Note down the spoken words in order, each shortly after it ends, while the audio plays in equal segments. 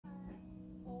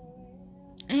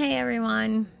Hey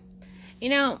everyone.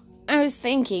 I was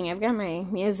thinking, I've got my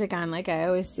music on like I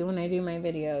always do when I do my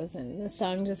videos, and the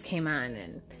song just came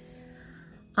on,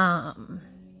 and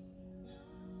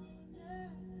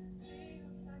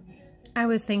I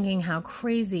was thinking how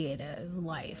crazy it is,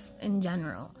 life in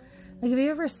general. Like, have you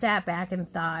ever sat back and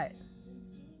thought,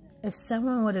 if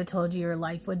someone would have told you your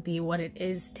life would be what it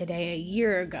is today a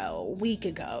year ago, a week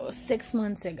ago, 6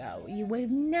 months ago, you would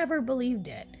have never believed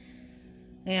it.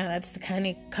 Yeah, that's the kind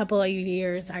of couple of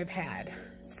years I've had.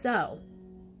 So,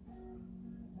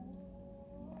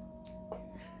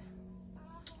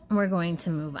 we're going to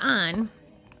move on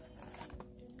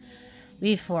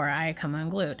before I come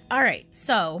unglued. All right,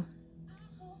 so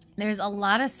there's a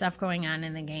lot of stuff going on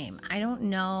in the game. I don't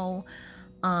know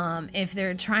if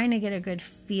they're trying to get a good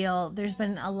feel. There's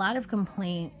been a lot of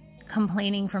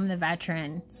complaining from the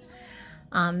veterans,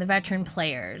 the veteran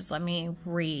players. Let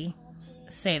me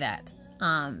say that.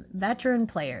 Veteran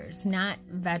players, not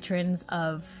veterans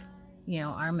of,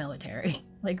 our military.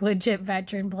 Like legit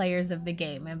veteran players of the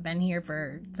game have been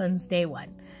here since day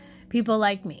one. People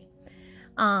like me.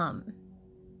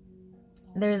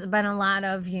 There's been a lot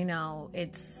of,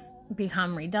 it's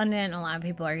become redundant. A lot of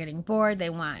people are getting bored. They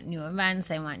want new events.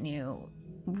 They want new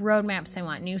roadmaps. They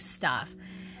want new stuff.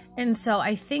 And so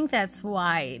I think that's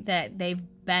why that they've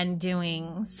been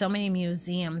doing so many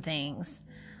museum things.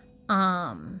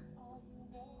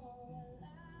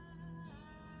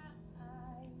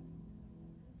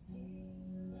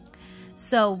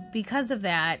 So because of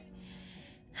that,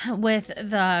 with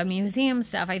the museum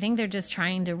stuff, I think they're just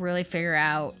trying to really figure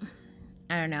out,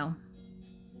 I don't know,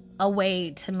 a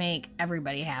way to make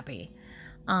everybody happy.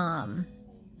 And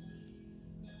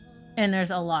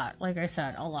there's a lot, like I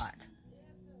said, a lot.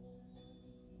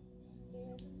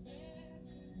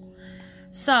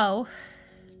 So,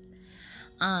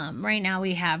 right now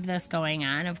we have this going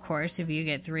on. Of course, if you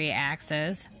get 3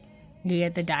 axes, you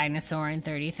get the dinosaur and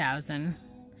 30,000.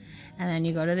 And then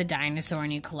you go to the dinosaur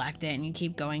and you collect it and you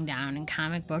keep going down, and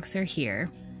comic books are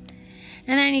here.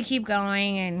 And then you keep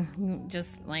going and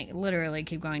just like literally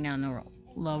keep going down the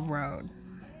road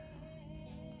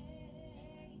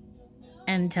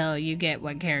until you get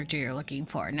what character you're looking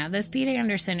for. Now, this Pete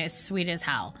Anderson is sweet as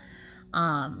hell.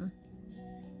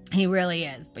 He really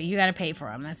is, but you got to pay for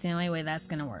him. That's the only way that's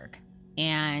going to work.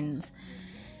 And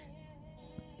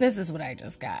this is what I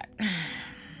just got.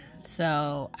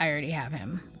 So I already have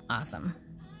him. Awesome.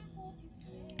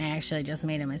 I actually just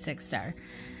made him a 6-star.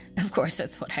 Of course,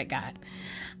 that's what I got.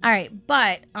 All right,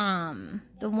 but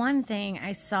the one thing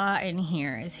I saw in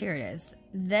here is, here it is.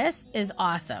 This is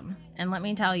awesome, and let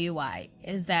me tell you why.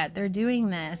 Is that they're doing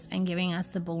this and giving us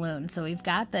the balloon. So we've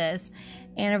got this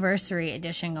anniversary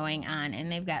edition going on,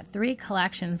 and they've got 3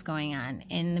 collections going on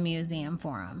in the museum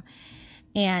forum.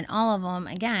 And all of them,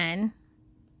 again,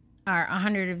 are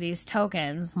 100 of these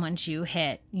tokens once you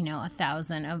hit,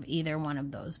 1,000 of either one of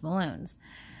those balloons.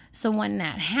 So when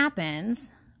that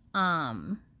happens,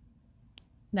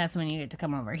 that's when you get to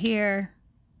come over here,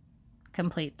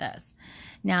 complete this.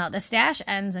 Now, the stash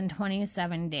ends in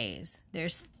 27 days.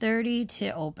 There's 30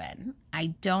 to open.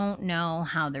 I don't know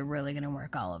how they're really going to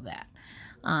work all of that.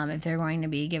 If they're going to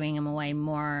be giving them away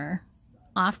more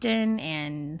often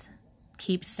and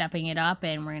keep stepping it up,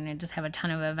 and we're going to just have a ton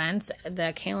of events.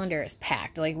 The calendar is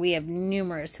packed. Like, we have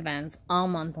numerous events all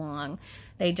month long.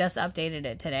 They just updated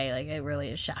it today. Like, it really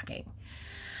is shocking.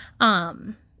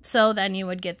 So then you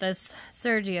would get this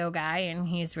Sergio guy, and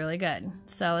he's really good.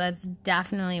 So that's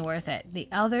definitely worth it. The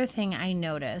other thing I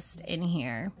noticed in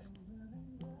here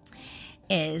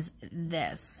is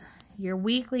this. Your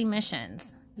weekly missions.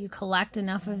 You collect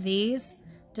enough of these,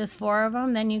 just 4 of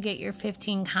them, then you get your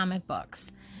 15 comic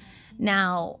books.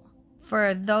 Now,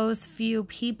 for those few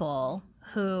people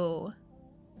who,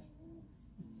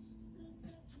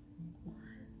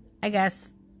 I guess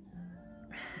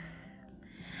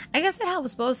it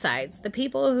helps both sides. The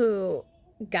people who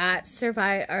got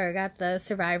the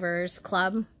Survivors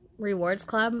Club, Rewards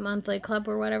Club, monthly club,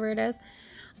 or whatever it is.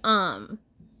 I'm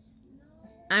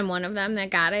one of them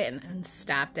that got it and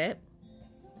stopped it.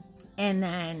 And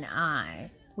then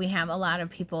we have a lot of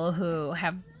people who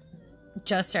have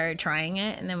just started trying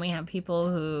it, and then we have people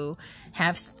who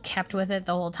have kept with it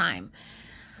the whole time.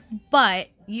 But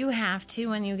you have to,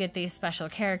 when you get these special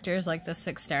characters like the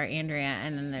 6-star Andrea,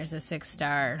 and then there's a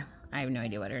 6-star, I have no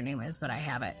idea what her name is, but I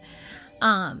have it.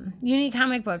 You need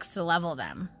comic books to level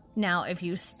them. Now, if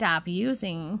you stop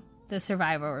using the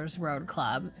Survivors Road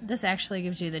Club, this actually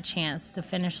gives you the chance to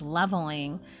finish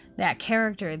leveling that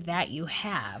character that you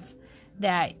have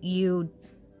that you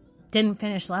didn't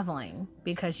finish leveling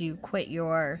because you quit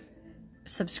your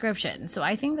subscription. So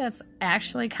I think that's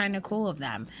actually kind of cool of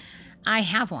them. I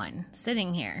have one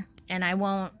sitting here and I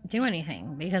won't do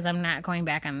anything because I'm not going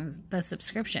back on the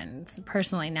subscription. It's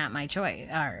personally not my choice,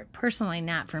 or personally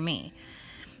not for me.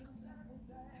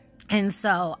 And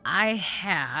so I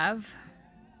have...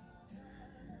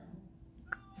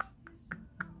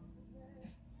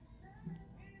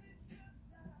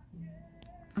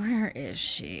 Where is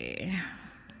she?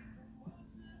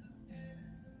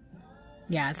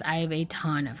 Yes, I have a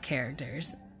ton of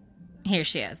characters. Here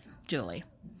she is, Julie.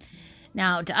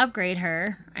 Now, to upgrade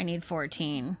her, I need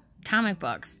 14 comic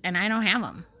books, and I don't have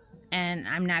them. And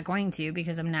I'm not going to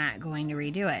because I'm not going to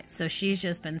redo it. So she's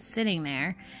just been sitting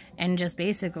there and just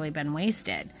basically been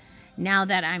wasted. Now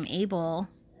that I'm able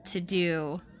to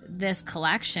do this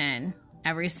collection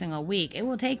every single week, it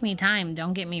will take me time,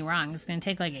 don't get me wrong. It's going to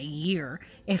take like a year,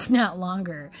 if not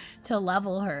longer, to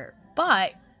level her.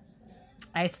 But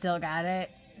I still got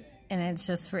it, and it's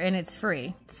just for, and it's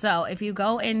free. So if you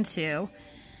go into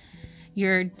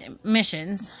your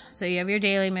missions, so you have your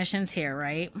daily missions here,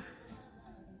 right?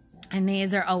 And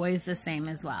these are always the same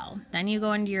as well. Then you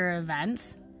go into your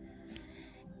events,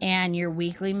 and your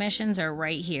weekly missions are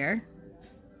right here.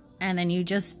 And then you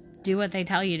just do what they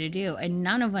tell you to do. And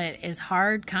none of it is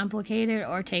hard, complicated,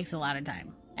 or takes a lot of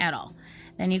time at all.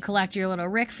 Then you collect your little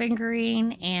Rick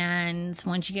figurine, and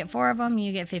once you get 4 of them,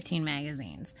 you get 15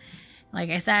 magazines. Like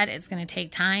I said, it's going to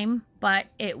take time, but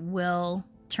it will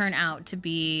turn out to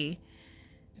be...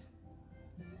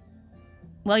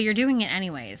 Well, you're doing it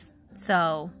anyways.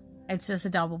 So it's just a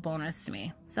double bonus to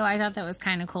me. So I thought that was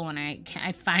kind of cool. And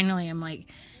I finally am like,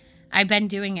 I've been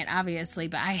doing it obviously,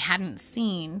 but I hadn't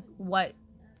seen what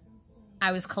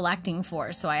I was collecting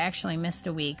for. So I actually missed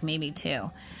a week, maybe 2.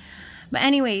 But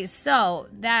anyways, so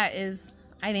that is,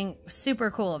 I think, super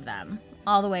cool of them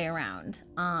all the way around.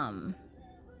 And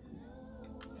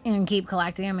keep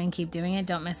collecting them and keep doing it.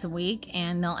 Don't miss a week,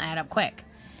 and they'll add up quick.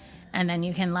 And then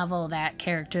you can level that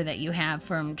character that you have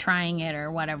from trying it or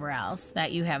whatever else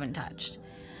that you haven't touched.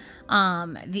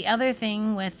 The other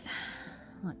thing with,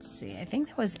 let's see, I think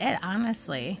that was it,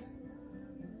 honestly.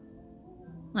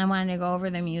 I wanted to go over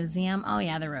the museum. Oh,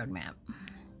 yeah, the roadmap.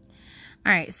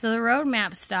 All right, so the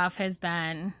roadmap stuff has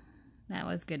been, that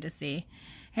was good to see,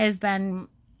 has been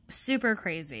super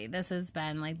crazy. This has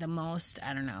been like the most,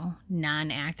 I don't know,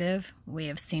 non-active we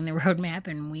have seen the roadmap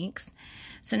in weeks.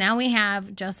 So now we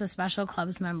have just a special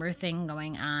clubs member thing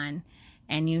going on,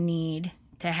 and you need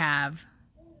to have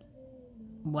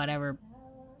whatever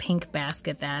pink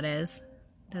basket that is.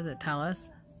 Does it tell us?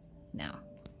 No.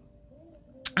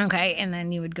 Okay, and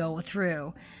then you would go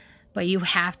through, but you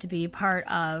have to be part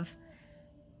of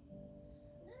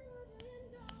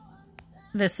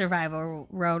the Survival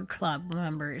Road Club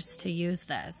members to use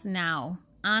this. Now,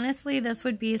 honestly, this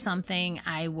would be something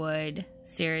I would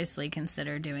seriously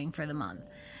consider doing for the month.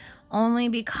 Only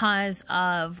because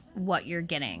of what you're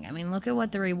getting. I mean, look at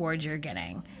what the rewards you're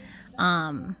getting.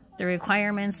 The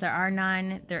requirements, there are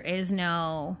none. There is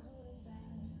no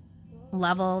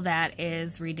level that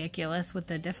is ridiculous with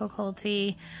the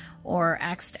difficulty or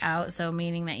X'd out, so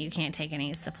meaning that you can't take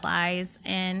any supplies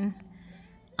in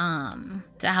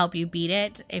to help you beat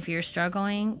it if you're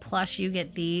struggling. Plus you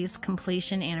get these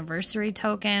completion anniversary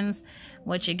tokens,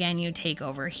 which again you take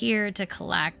over here to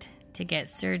collect to get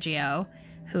Sergio,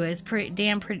 who is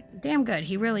damn good.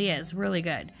 He really is really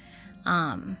good.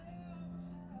 And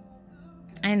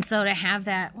so to have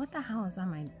that, what the hell is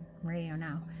on my radio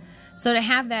now? So to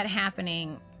have that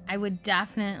happening, I would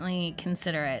definitely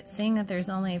consider it. Seeing that there's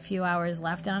only a few hours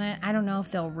left on it, I don't know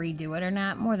if they'll redo it or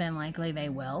not. More than likely they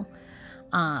will.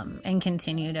 And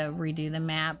continue to redo the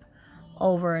map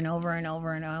over and over and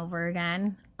over and over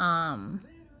again.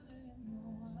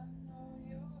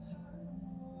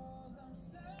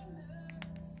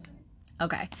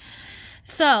 Okay.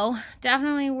 So,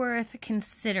 definitely worth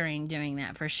considering doing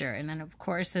that for sure. And then, of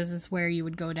course, this is where you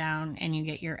would go down and you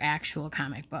get your actual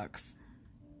comic books.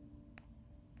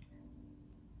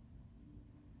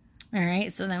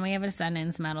 Alright, so then we have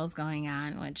Ascendance medals going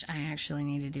on, which I actually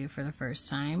need to do for the first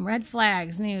time. Red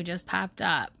flags, new, just popped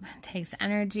up. Takes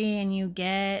energy and you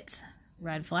get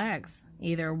red flags.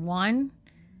 Either 1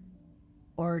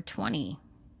 or 20.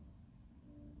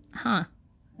 Huh,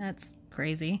 that's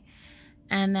crazy.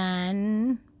 And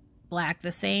then black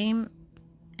the same,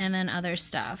 and then other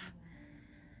stuff.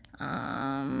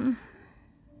 Yeah,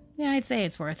 I'd say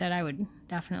it's worth it. I would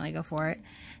definitely go for it.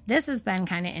 This has been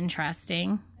kind of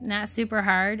interesting. Not super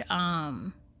hard.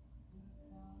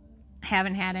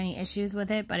 Haven't had any issues with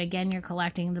it, but again, you're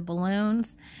collecting the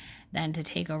balloons, then to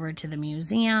take over to the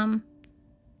museum.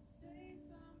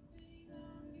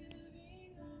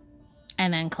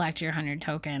 and then collect your 100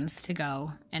 tokens to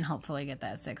go and hopefully get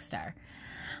that 6-star.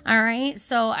 All right,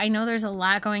 so I know there's a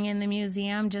lot going in the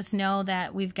museum. Just know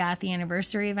that we've got the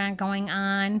anniversary event going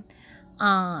on.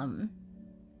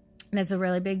 That's a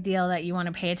really big deal that you want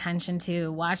to pay attention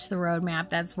to. Watch the roadmap.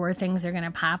 That's where things are going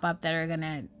to pop up that are going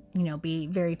to, you know, be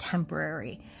very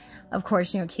temporary. Of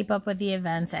course, you know, keep up with the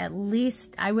events. At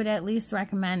least, I would at least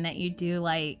recommend that you do,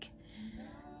 like,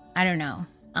 I don't know,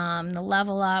 the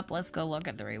level up. Let's go look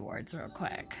at the rewards real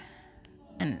quick.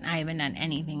 And I haven't done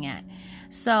anything yet.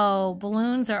 So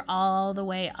balloons are all the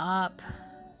way up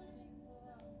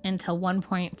until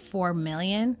 1.4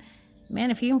 million. Man,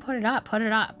 if you can put it up, put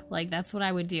it up. Like, that's what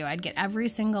I would do. I'd get every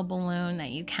single balloon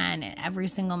that you can at every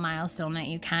single milestone that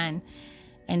you can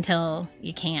until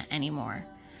you can't anymore.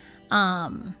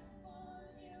 And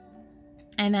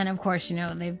then, of course, you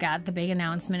know, they've got the big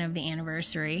announcement of the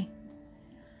anniversary.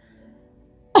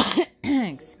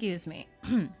 Excuse me.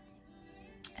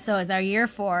 So it's our year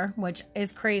 4, which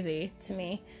is crazy to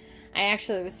me. I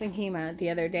actually was thinking about it the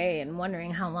other day and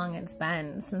wondering how long it's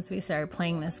been since we started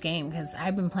playing this game, because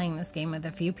I've been playing this game with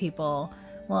a few people,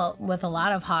 well, with a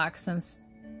lot of Hawks since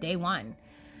day 1.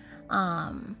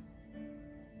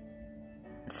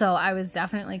 So I was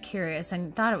definitely curious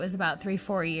and thought it was about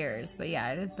 3-4 years, but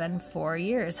yeah, it has been 4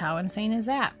 years. How insane is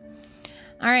that?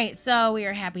 All right, so we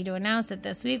are happy to announce that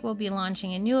this week we'll be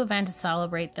launching a new event to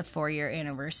celebrate the 4-year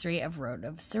anniversary of Road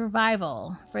of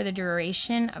Survival. For the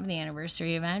duration of the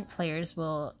anniversary event, players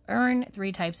will earn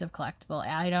 3 types of collectible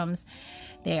items.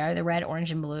 They are the red,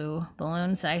 orange, and blue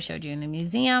balloons that I showed you in the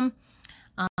museum.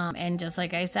 And just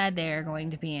like I said, they are going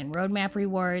to be in roadmap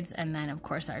rewards, and then, of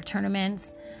course, our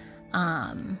tournaments.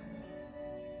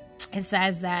 It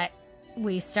says that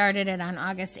we started it on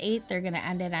August 8th. They're going to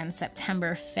end it on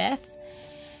September 5th.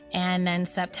 And then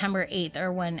September 8th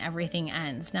are when everything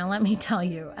ends. Now, let me tell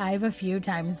you, I've a few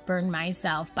times burned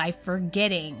myself by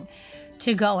forgetting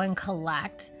to go and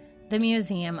collect the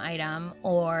museum item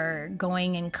or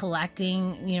going and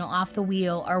collecting, you know, off the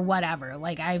wheel or whatever.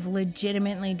 Like, I've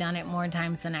legitimately done it more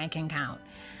times than I can count.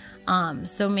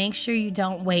 So make sure you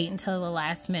don't wait until the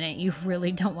last minute. You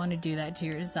really don't want to do that to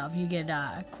yourself. You get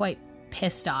quite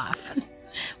pissed off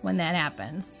when that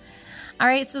happens. All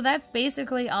right, so that's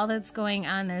basically all that's going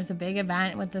on. There's a big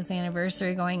event with this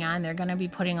anniversary going on. They're going to be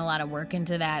putting a lot of work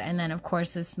into that. And then, of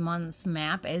course, this month's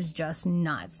map is just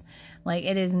nuts. Like,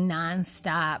 it is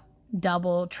nonstop,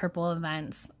 double, triple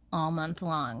events all month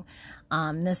long.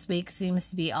 This week seems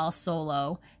to be all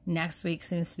solo. Next week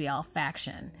seems to be all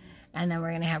faction. And then we're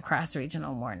going to have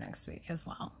cross-regional war next week as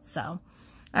well. So,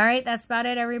 all right, that's about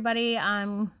it, everybody.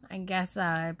 I guess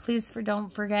please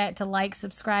don't forget to like,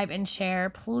 subscribe, and share.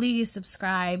 Please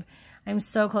subscribe. I'm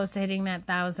so close to hitting that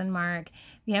 1,000 mark.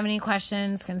 If you have any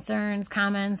questions, concerns,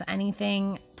 comments,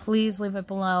 anything, please leave it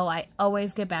below. I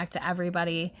always get back to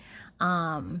everybody.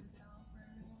 I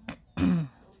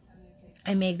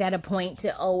make that a point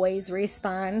to always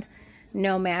respond,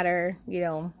 no matter, you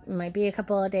know, it might be a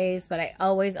couple of days, but I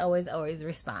always, always, always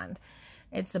respond.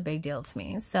 It's a big deal to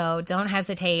me. So don't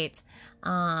hesitate.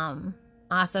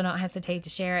 Also, don't hesitate to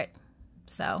share it.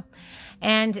 So,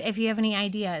 and if you have any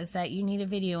ideas that you need a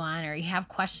video on, or you have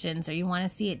questions, or you want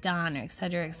to see it done, or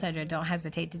etc., don't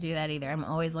hesitate to do that either. I'm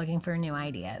always looking for new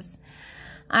ideas.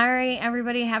 All right,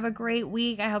 everybody, have a great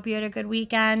week. I hope you had a good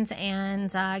weekend,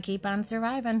 and keep on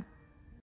surviving.